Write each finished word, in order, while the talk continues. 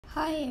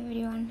Hi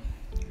every one.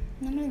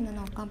 നമ്മൾ ഇന്ന്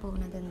നോക്കാൻ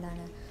പോകുന്നത്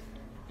എന്താണ്,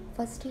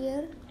 ഫസ്റ്റ്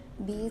ഇയർ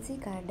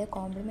ബേസിക് ആയിട്ട്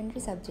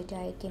കോംപ്ലിമെൻ്ററി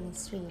സബ്ജക്റ്റായ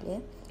കെമിസ്ട്രിയിൽ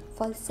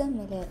ഫസ്റ്റ്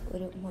സെമ്മിലെ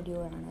ഒരു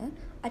മൊഡ്യൂളാണ്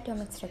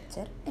atomic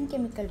structure and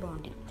chemical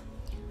bonding.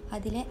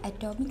 അതിലെ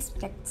അറ്റോമിക്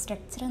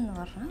സ്ട്രക്ചർ എന്ന്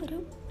പറഞ്ഞാൽ ഒരു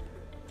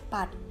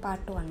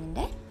പാർട്ട്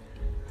 1ൻ്റെ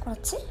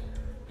കുറച്ച്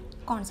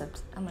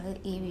കോൺസെപ്റ്റ്സ് നമ്മൾ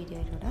ഈ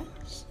വീഡിയോയിലൂടെ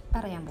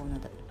പറയാൻ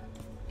പോകുന്നത്.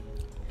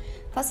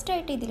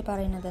 ഫസ്റ്റായിട്ട് ഇതിൽ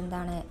പറയുന്നത്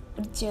എന്താണ്,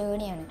 ഒരു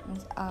ജേണിയാണ്.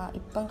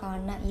 ഇപ്പം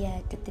കാണുന്ന ഈ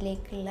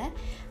ആറ്റത്തിലേക്കുള്ള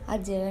ആ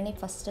ജേണി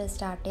ഫസ്റ്റ്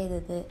സ്റ്റാർട്ട്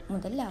ചെയ്തത്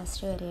മുതൽ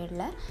ലാസ്റ്റ്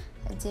വരെയുള്ള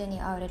ജേണി,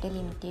 അവരുടെ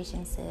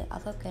ലിമിറ്റേഷൻസ്,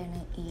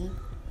 അതൊക്കെയാണ് ഈ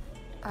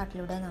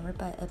പാർട്ടിലൂടെ നമ്മൾ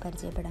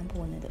പരിചയപ്പെടാൻ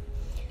പോകുന്നത്.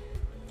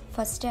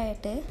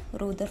 ഫസ്റ്റായിട്ട്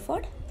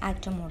Rutherford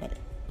atom model.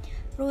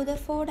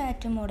 Rutherford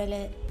atom model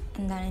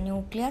എന്താണ്,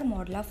 ന്യൂക്ലിയർ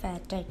മോഡൽ ഓഫ്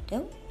ആറ്റായിട്ട്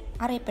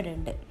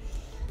അറിയപ്പെടുന്നുണ്ട്.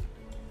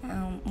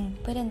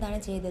 മൂപ്പരെന്താണ്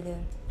ചെയ്തത്,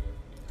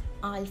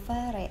 ആൽഫ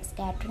റേ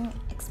സ്കാറ്ററിങ്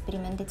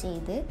എക്സ്പെരിമെൻറ്റ്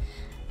ചെയ്ത്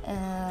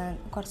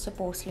കുറച്ച്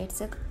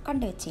പോസ്റ്റ്ലേറ്റ്സ്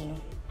കണ്ടുവച്ചിരുന്നു.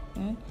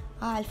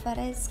 ആ ആൽഫ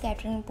റേ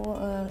സ്കാറ്ററിങ്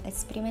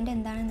എക്സ്പെരിമെൻറ്റ്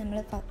എന്താണ് നമ്മൾ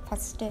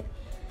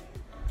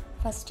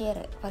ഫസ്റ്റ്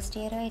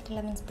ഇയർ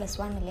ആയിട്ടുള്ള മീൻസ്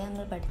 +1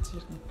 നമ്മൾ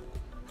പഠിച്ചിരുന്നു.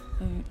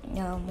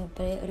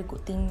 മൂപ്പര് ഒരു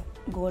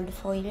ഗോൾഡ്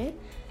ഫോയിൽ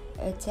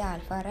വെച്ച്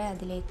ആൽഫ റേ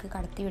അതിലേക്ക്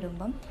കടത്തി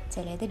വിടുമ്പം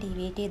ചിലത്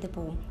ഡീവിയേറ്റ് ചെയ്ത്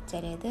പോവും,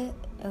 ചിലത്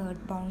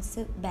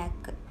ബൗൺസ്ഡ്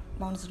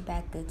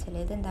ബാക്ക്,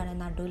 ചിലത് എന്താണ്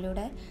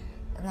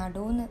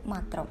നടുവിന്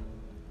മാത്രം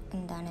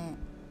എന്താണ്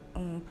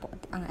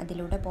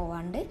അതിലൂടെ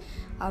പോവാണ്ട്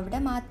അവിടെ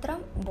മാത്രം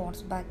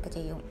ബൗൺസ് ബാക്ക്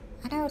ചെയ്യും.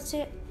 അങ്ങനെ കുറച്ച്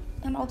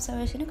നമ്മൾ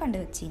ഒബ്സർവേഷനും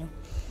കണ്ടുവച്ചിരുന്നു.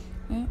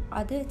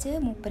 അത് വെച്ച്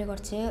മൂപ്പര്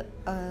കുറച്ച്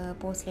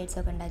പോസ്റ്റ്ലേറ്റ്സ്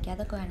ഒക്കെ ഉണ്ടാക്കി.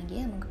 അതൊക്കെ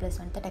വേണമെങ്കിൽ നമുക്ക്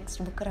 +1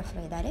 ടെക്സ്റ്റ് ബുക്ക് റെഫർ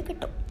ചെയ്താൽ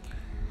കിട്ടും.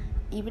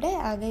 ഇവിടെ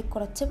ആകെ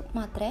കുറച്ച്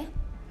മാത്രമേ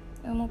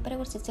മൂപ്പരെ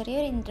കുറിച്ച്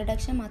ചെറിയൊരു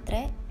ഇൻട്രൊഡക്ഷൻ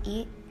മാത്രമേ ഈ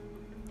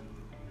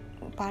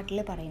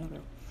പാർട്ടിൽ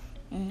പറയുന്നുള്ളൂ.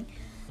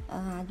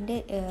 അതിൻ്റെ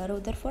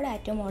റൂദർഫോർഡ്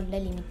ആറ്റം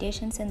മോഡലിൻ്റെ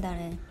ലിമിറ്റേഷൻസ്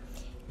എന്താണ്,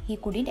 he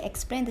couldn't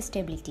explain the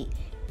stability.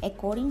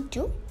 According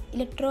to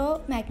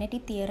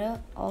electromagnetic theory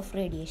of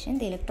radiation,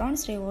 the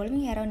electrons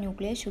revolving around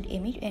nucleus should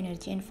emit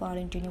energy and fall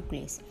into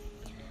nucleus.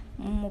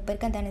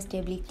 മൂപ്പർക്ക് എന്താണ്,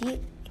 സ്റ്റെബിലിറ്റി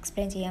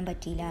എക്സ്പ്ലെയിൻ ചെയ്യാൻ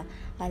പറ്റിയില്ല.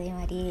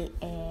 അതേമാതിരി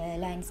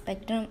ലൈൻ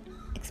സ്പെക്ട്രം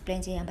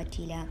എക്സ്പ്ലെയിൻ ചെയ്യാൻ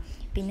പറ്റിയില്ല.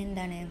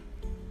 പിന്നെന്താണ്,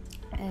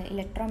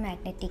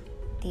 electromagnetic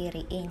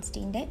theory,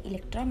 ഐൻസ്റ്റീൻ്റെ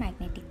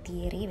electromagnetic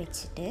theory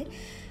വെച്ചിട്ട്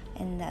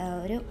എന്താ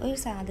ഒരു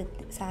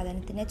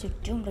സാധനത്തിൻ്റെ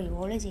ചുറ്റും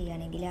റിവോൾവ്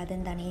ചെയ്യുകയാണെങ്കിൽ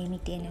അതെന്താണ്,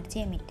 എനർജി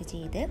എമിറ്റ്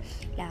ചെയ്ത്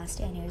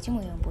ലാസ്റ്റ് എനർജി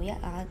മുഴുവൻ പോയി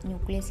ആ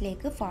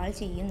ന്യൂക്ലിയസിലേക്ക് ഫാൾ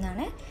ചെയ്യും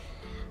എന്നാണ്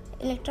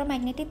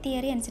ഇലക്ട്രോമാഗ്നറ്റിക്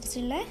തിയറി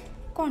അനുസരിച്ചുള്ള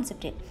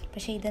കോൺസെപ്റ്റ്.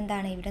 പക്ഷേ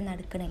ഇതെന്താണ് ഇവിടെ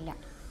നടക്കണില്ല.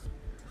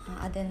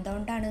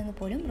 അതെന്തുകൊണ്ടാണെന്ന്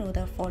പോലും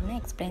റൂദർഫോർഡിന്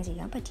എക്സ്പ്ലെയിൻ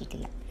ചെയ്യാൻ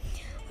പറ്റിയിട്ടില്ല.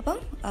 അപ്പം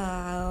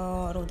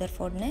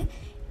റൂദർഫോർഡിന്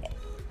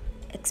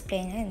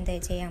എന്താ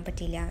ചെയ്യാൻ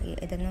പറ്റിയില്ല,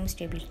 ഇതൊന്നും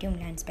സ്റ്റെബിലിറ്റിയും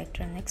ലൈൻ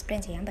സ്പെക്ട്രം ഒന്നും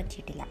എക്സ്പ്ലെയിൻ ചെയ്യാൻ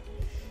പറ്റിയിട്ടില്ല.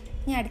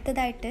 ഇനി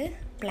അടുത്തതായിട്ട്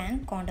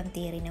പ്ലാങ്ക് ക്വാണ്ടം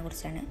തിയറിനെ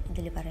കുറിച്ചാണ്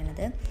ഇതിൽ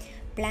പറയുന്നത്.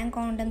 പ്ലാങ്ക്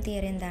ക്വാണ്ടം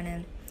തിയറി എന്താണ്,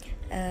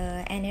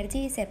 energy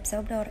is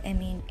absorbed or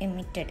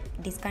emitted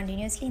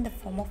ഡിസ്കണ്ടിന്യൂസ്ലി in the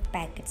form of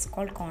packets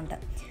called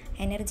quantum.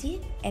 Energy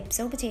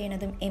absorb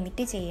ചെയ്യുന്നതും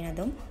എമിറ്റ്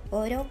ചെയ്യുന്നതും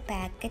ഓരോ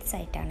പാക്കറ്റ്സ്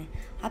ആയിട്ടാണ്.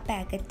 ആ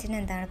പാക്കറ്റിന്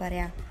എന്താണ്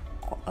പറയുക,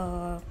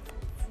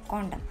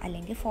 ക്വാണ്ടം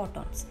അല്ലെങ്കിൽ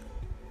ഫോട്ടോൺസ്,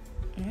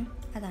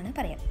 അതാണ്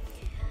പറയുക.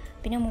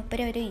 പിന്നെ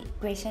മൂപ്പര് ഒരു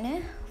ഇക്വേഷന്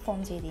ഫോം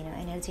ചെയ്തിരുന്നു,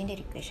 എനർജീൻ്റെ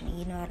ഒരു ഇക്വേഷൻ. ഈ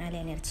എന്ന് പറഞ്ഞാൽ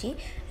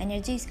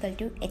energy equal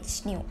to h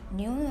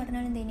new എന്ന്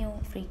പറഞ്ഞാൽ എന്തെയ്യു,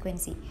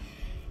 ഫ്രീക്വൻസി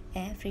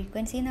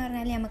എന്ന്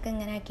പറഞ്ഞാൽ നമുക്ക്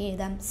എങ്ങനെ ആക്കി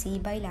എഴുതാം,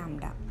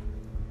 c/λ,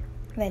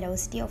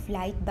 velocity of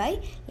light by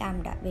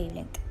lambda, wave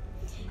length.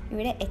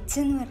 ഇവിടെ h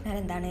എന്ന് പറഞ്ഞാൽ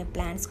എന്താണ്,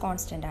 പ്ലാങ്ക്സ്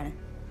കോൺസ്റ്റൻ്റ് ആണ്.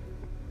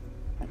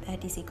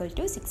 That is equal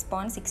to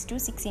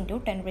 6.626 ×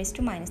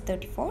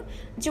 10⁻³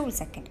 joule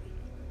second.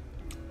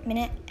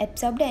 പിന്നെ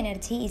absorbed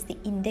energy is the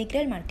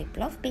integral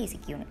multiple of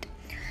basic unit.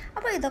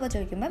 അപ്പോൾ ഇതൊക്കെ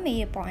ചോദിക്കുമ്പോൾ ഈ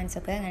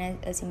പോയിൻറ്റ്സൊക്കെ അങ്ങനെ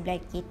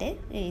സിമ്പിളാക്കിയിട്ട്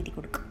എഴുതി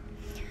കൊടുക്കും.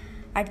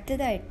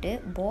 അടുത്തതായിട്ട്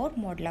Bohr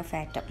model of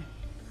atom.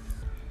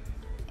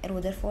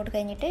 Rutherford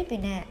കഴിഞ്ഞിട്ട്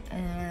പിന്നെ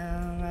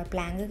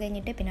പ്ലാങ്ക്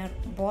കഴിഞ്ഞിട്ട് പിന്നെ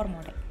ബോർ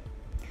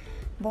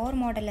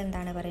മോഡൽ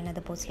എന്താണ്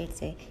പറയുന്നത്,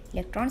 postulates,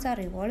 electrons are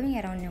revolving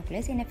around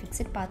nucleus in A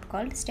fixed path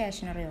called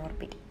stationery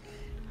orbit.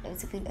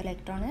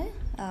 Electron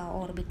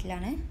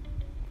ഓർബിറ്റിലാണ്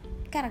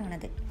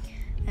കറങ്ങുന്നത്.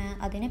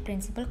 അതിന്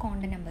പ്രിൻസിപ്പൽ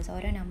ക്വാണ്ടം നമ്പേഴ്സ്,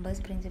 ഓരോ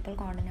പ്രിൻസിപ്പൽ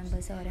ക്വാണ്ടം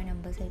നമ്പേഴ്സ് ഓരോ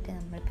നമ്പേഴ്സായിട്ട്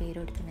നമ്മൾ പേര്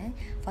കൊടുക്കുന്നത്.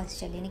 First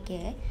ഷെല്ലിന് K,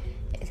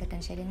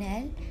 second ഷെല്ലിന്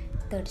L,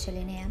 third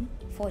ഷെല്ലിന് M,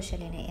 fourth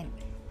ഷെല്ലിന് N.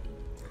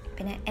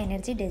 പിന്നെ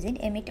energy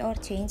doesn't emit or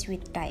change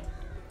with time.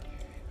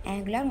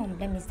 Angular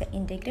momentum is the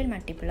integral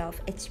multiple of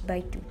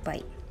h/2π.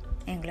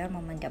 Angular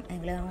momentum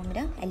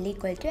L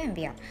 =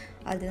 mvr.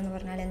 അതെന്ന്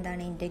പറഞ്ഞാൽ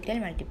എന്താണ്, integral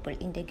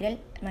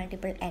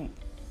multiple n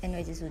എന്ന്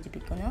വെച്ച്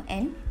സൂചിപ്പിക്കുന്നു,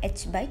 n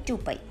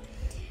h/2π.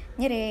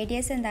 ഇനി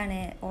radius എന്താണ്,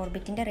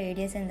 ഓർബിറ്റിൻ്റെ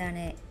radius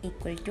എന്താണ്,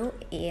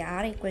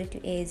 r =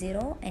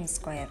 a0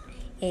 n².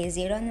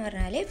 a0 എന്ന്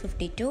പറഞ്ഞാൽ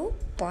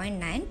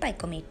 52.9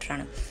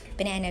 പൈക്കോമീറ്ററാണ്.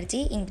 പിന്നെ energy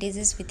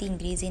increases with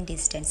increase in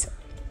distance.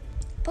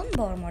 അപ്പം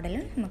ബോർ മോഡൽ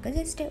നമുക്ക്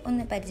ജസ്റ്റ്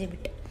ഒന്ന്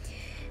പരിചയപ്പെട്ടു.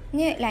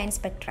 ഇനി ലൈൻ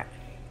സ്പെക്ട്രം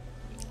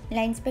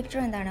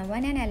എന്താണ്,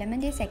 when an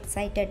element is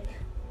excited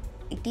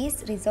it is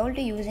resolved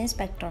using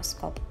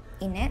spectroscope.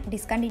 in a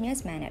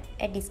discontinuous manner.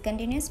 A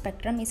discontinuous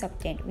spectrum is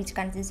obtained which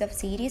consists of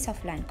series of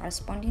lines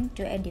corresponding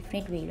to a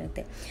definite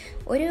wavelength.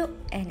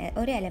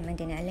 ഒരു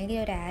എലമെൻറ്റിനെ അല്ലെങ്കിൽ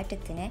ഒരു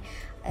ആറ്റത്തിനെ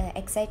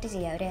excite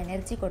ചെയ്യുക, ഒരു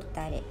energy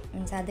കൊടുത്താൽ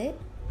means അത്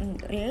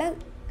ഉള്ള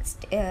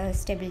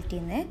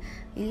സ്റ്റെബിലിറ്റിയിൽ നിന്ന്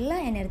ഉള്ള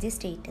എനർജി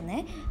സ്റ്റേറ്റിൽ നിന്ന്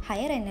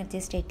ഹയർ എനർജി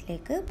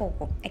സ്റ്റേറ്റിലേക്ക്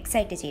പോകും,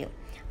 എക്സൈറ്റ് ചെയ്യും.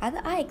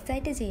 ആ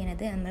എക്സൈറ്റ്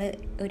ചെയ്യുന്നത് നമ്മൾ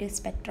ഒരു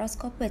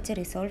സ്പെക്ട്രോസ്കോപ്പ് വെച്ച്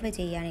റിസോൾവ്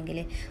ചെയ്യുകയാണെങ്കിൽ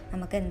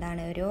നമുക്ക്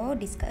എന്താണ് ഒരു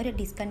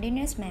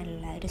ഡിസ്കണ്ടിന്യൂസ്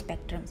മേലുള്ള ഒരു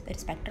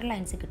സ്പെക്ട്രൽ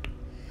ലൈൻസ് കിട്ടും.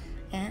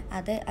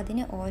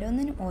 അതിന്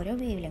ഓരോന്നിനും ഓരോ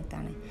വേവ്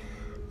ലെങ്ത്താണ്.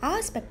 ആ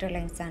സ്പെക്ട്രൽ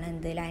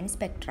ലൈൻസാണ് ലൈൻ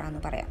സ്പെക്ട്ര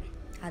എന്ന് പറയാം.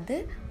 അത്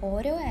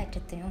ഓരോ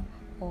ആറ്റത്തിനും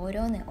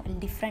ഓരോന്ന്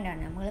ഡിഫറെൻ്റ്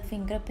ആണ്. നമ്മൾ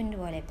ഫിംഗർ പ്രിൻ്റ്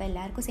പോലെ, ഇപ്പോൾ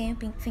എല്ലാവർക്കും സെയിം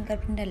ഫിംഗർ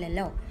പ്രിൻ്റ്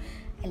അല്ലല്ലോ,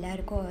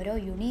 എല്ലാവർക്കും ഓരോ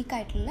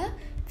യുണീക്കായിട്ടുള്ള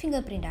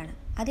ഫിംഗർ പ്രിൻ്റാണ്.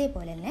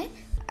 അതേപോലെ തന്നെ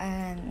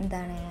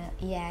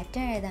ഈ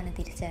ആറ്റം ഏതാണ്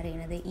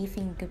തിരിച്ചറിയുന്നത്, ഈ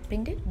ഫിംഗർ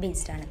പ്രിൻ്റ്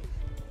ബേസ്ഡാണ്.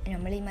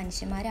 നമ്മൾ ഈ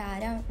മനുഷ്യന്മാർ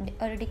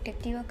ഒരു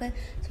ഡിറ്റക്റ്റീവൊക്കെ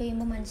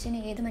ചെയ്യുമ്പോൾ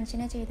ഏത്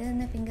മനുഷ്യനാണ്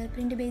ചെയ്തതെന്ന് ഫിംഗർ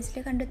പ്രിൻ്റ്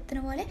ബേസ്ഡിൽ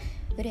കണ്ടെത്തുന്ന പോലെ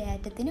ഒരു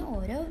ആറ്റത്തിന്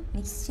ഓരോ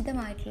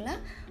നിശ്ചിതമായിട്ടുള്ള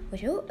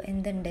ഒരു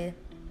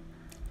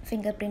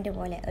ഫിംഗർ പ്രിൻ്റ്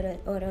പോലെ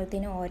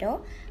ഓരോത്തിനും ഓരോ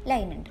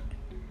ലൈനുണ്ട്.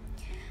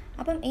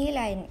 അപ്പം ഈ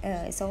ലൈൻ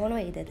സോൾവ്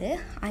ചെയ്തത്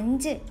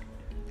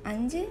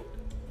അഞ്ച്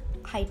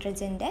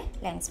ഹൈഡ്രജൻ്റെ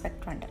ലൈൻ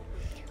സ്പെക്ട്രം ഉണ്ട്.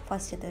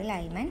 ഫസ്റ്റത്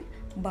Lyman,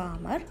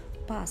 Balmer,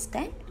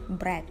 പാസ്കൻ,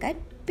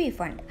 bracket, P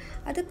fund.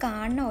 അത്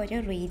കാണുന്ന ഓരോ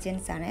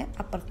റീജിയൻസാണ്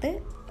അപ്പുറത്ത്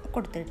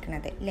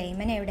കൊടുത്തിരിക്കുന്നത്.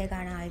 ലൈമൻ എവിടെ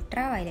കാണുക,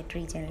 അൾട്രാ വയലറ്റ്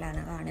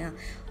റീജിയനിലാണ് കാണുക.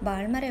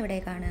 ബാൾമർ എവിടെ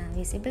കാണുക,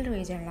 വിസിബിൾ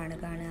റീജിയനിലാണ്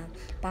കാണുക.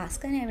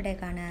 പാസ്കൻ എവിടെ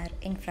കാണുക,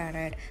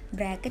 ഇൻഫ്രാറെഡ്.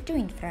 ബ്രാക്കറ്റും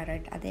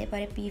ഇൻഫ്രാറെഡ്,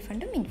 അതേപോലെ പി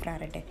ഫണ്ടും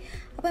ഇൻഫ്രാറെഡ്.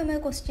 അപ്പോൾ നമ്മൾ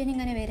ക്വസ്റ്റ്യൻ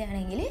ഇങ്ങനെ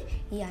വരികയാണെങ്കിൽ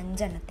ഈ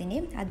 5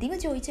 എണ്ണത്തിൻ്റെയും അധികം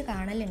ചോദിച്ച്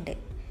കാണലുണ്ട്.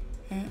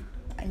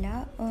 എല്ലാ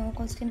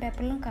ക്വസ്റ്റ്യൻ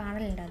പേപ്പറിലും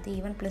കാണലുണ്ട്. അത്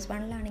ഈവൻ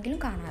 +1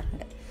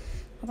 കാണാറുണ്ട്.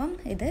 അപ്പം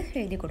ഇത്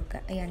എഴുതി കൊടുക്കുക.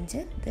 ഈ 5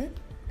 ഇത്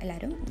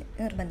എല്ലാവരും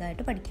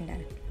നിർബന്ധമായിട്ട്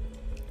പഠിക്കേണ്ടതാണ്.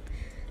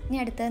 ഇനി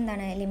അടുത്തത്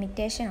എന്താണ്,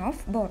 ലിമിറ്റേഷൻ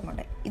ഓഫ് ബോർ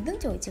മോഡൽ. ഇതും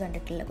ചോദിച്ച്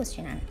കണ്ടിട്ടുള്ള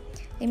ക്വസ്റ്റ്യനാണ്.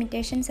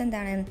 ലിമിറ്റേഷൻസ്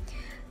എന്താണ്,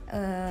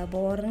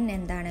 ബോറിന്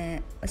എന്താണ്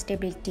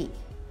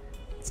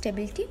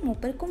സ്റ്റെബിലിറ്റി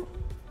മൂപ്പർക്കും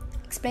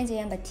എക്സ്പ്ലെയിൻ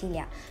ചെയ്യാൻ പറ്റില്ല.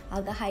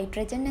 ആകെ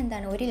ഹൈഡ്രജൻ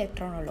എന്താണ് ഒരു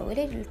ഇലക്ട്രോണുള്ളൂ.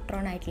 ഒരു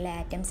ഇലക്ട്രോൺ ആയിട്ടുള്ള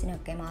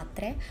ആറ്റംസിനൊക്കെ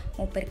മാത്രമേ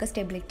മൂപ്പർക്ക്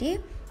സ്റ്റെബിലിറ്റി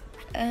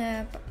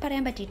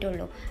പറയാൻ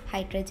പറ്റിയിട്ടുള്ളൂ.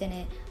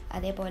 ഹൈഡ്രജന്,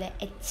 അതേപോലെ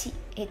He+.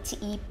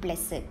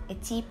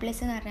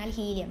 എന്ന് പറഞ്ഞാൽ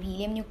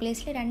ഹീലിയം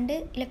ന്യൂക്ലിയസിൽ 2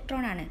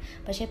 ഇലക്ട്രോണാണ്,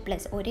 പക്ഷേ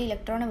ഒരു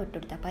ഇലക്ട്രോൺ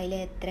വിട്ടുകൊടുത്തു. അപ്പോൾ അതിൽ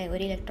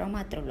ഒരു ഇലക്ട്രോൺ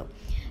മാത്രമേ ഉള്ളൂ.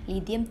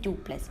 ലിഥിയം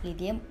 2+.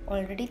 ലിഥിയം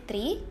ഓൾറെഡി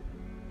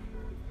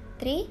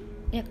 3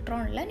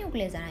 ഇലക്ട്രോണുള്ള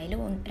ന്യൂക്ലിയസ് ആണ്. അതിൽ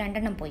 2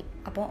 എണ്ണം പോയി,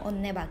 അപ്പോൾ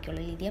 1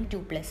 ബാക്കിയുള്ളൂ, ലിഥിയം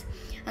 2+.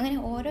 അങ്ങനെ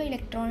ഓരോ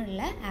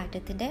ഇലക്ട്രോണുള്ള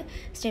ആറ്റത്തിൻ്റെ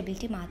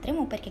സ്റ്റെബിലിറ്റി മാത്രമേ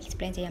മൂപ്പർക്ക്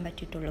എക്സ്പ്ലെയിൻ ചെയ്യാൻ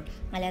പറ്റിയിട്ടുള്ളൂ.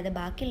 അല്ലാതെ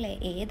ബാക്കിയുള്ള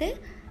ഏത്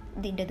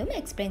ഇതിൻ്റെതും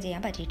എക്സ്പ്ലെയിൻ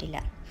ചെയ്യാൻ പറ്റിയിട്ടില്ല.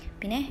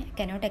 പിന്നെ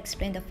cannot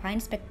explain the fine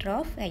Spectra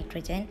of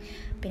hydrogen.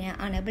 പിന്നെ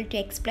unable to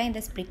explain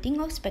the splitting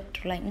of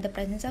spectral line in the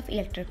presence of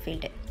electric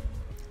field,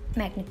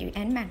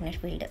 magnetic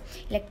field.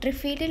 Electric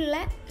ഫീൽഡിലുള്ള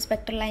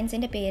spectral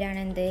ലൈൻസിൻ്റെ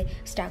പേരാണ്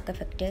സ്റ്റാർക്ക്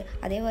എഫക്റ്റ്.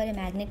 അതേപോലെ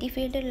മാഗ്നറ്റിക്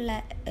ഫീൽഡിലുള്ള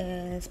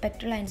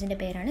സ്പെക്ട്രൽ ലൈൻസിൻ്റെ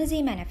പേരാണ്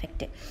സീമാൻ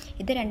എഫക്റ്റ്.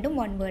 ഇത് രണ്ടും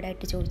 1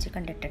 വേർഡായിട്ട് ചോദിച്ച്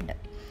കണ്ടിട്ടുണ്ട്.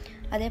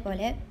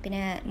 അതേപോലെ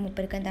പിന്നെ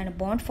മൂപ്പർക്ക് എന്താണ്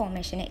ബോണ്ട്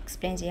ഫോർമേഷൻ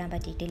എക്സ്പ്ലെയിൻ ചെയ്യാൻ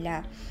പറ്റിയിട്ടില്ല.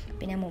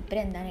 പിന്നെ മൂപ്പർ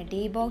എന്താണ്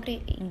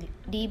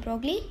ഡി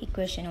ബ്രോഗ്ലി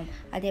ഇക്വേഷനും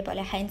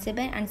അതേപോലെ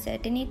ഹൈൻസബൻ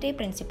അൺസർട്ടനിറ്റി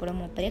പ്രിൻസിപ്പിളും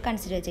മൂപ്പർ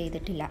കൺസിഡർ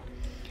ചെയ്തിട്ടില്ല.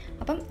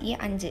 അപ്പം ഈ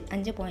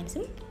 5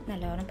 പോയിൻറ്റ്സും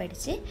നല്ലോണം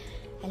പഠിച്ച്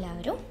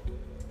എല്ലാവരും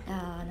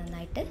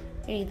നന്നായിട്ട്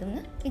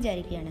എഴുതുമെന്ന്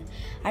വിചാരിക്കുകയാണ്.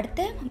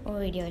 അടുത്ത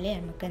വീഡിയോയിൽ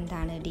നമുക്ക്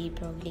എന്താണ് ഡി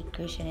ബ്രോഗ്ലി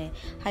ഇക്വേഷന്,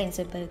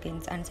 ഹൈൻസബർഗ്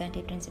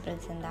അൺസർട്ടനിറ്റി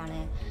പ്രിൻസിപ്പിൾസ് എന്താണ്,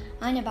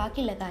 അങ്ങനെ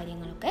ബാക്കിയുള്ള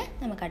കാര്യങ്ങളൊക്കെ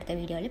നമുക്ക് അടുത്ത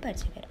വീഡിയോയിൽ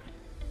പരിചയപ്പെടാം.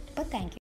 അപ്പോൾ താങ്ക് യു.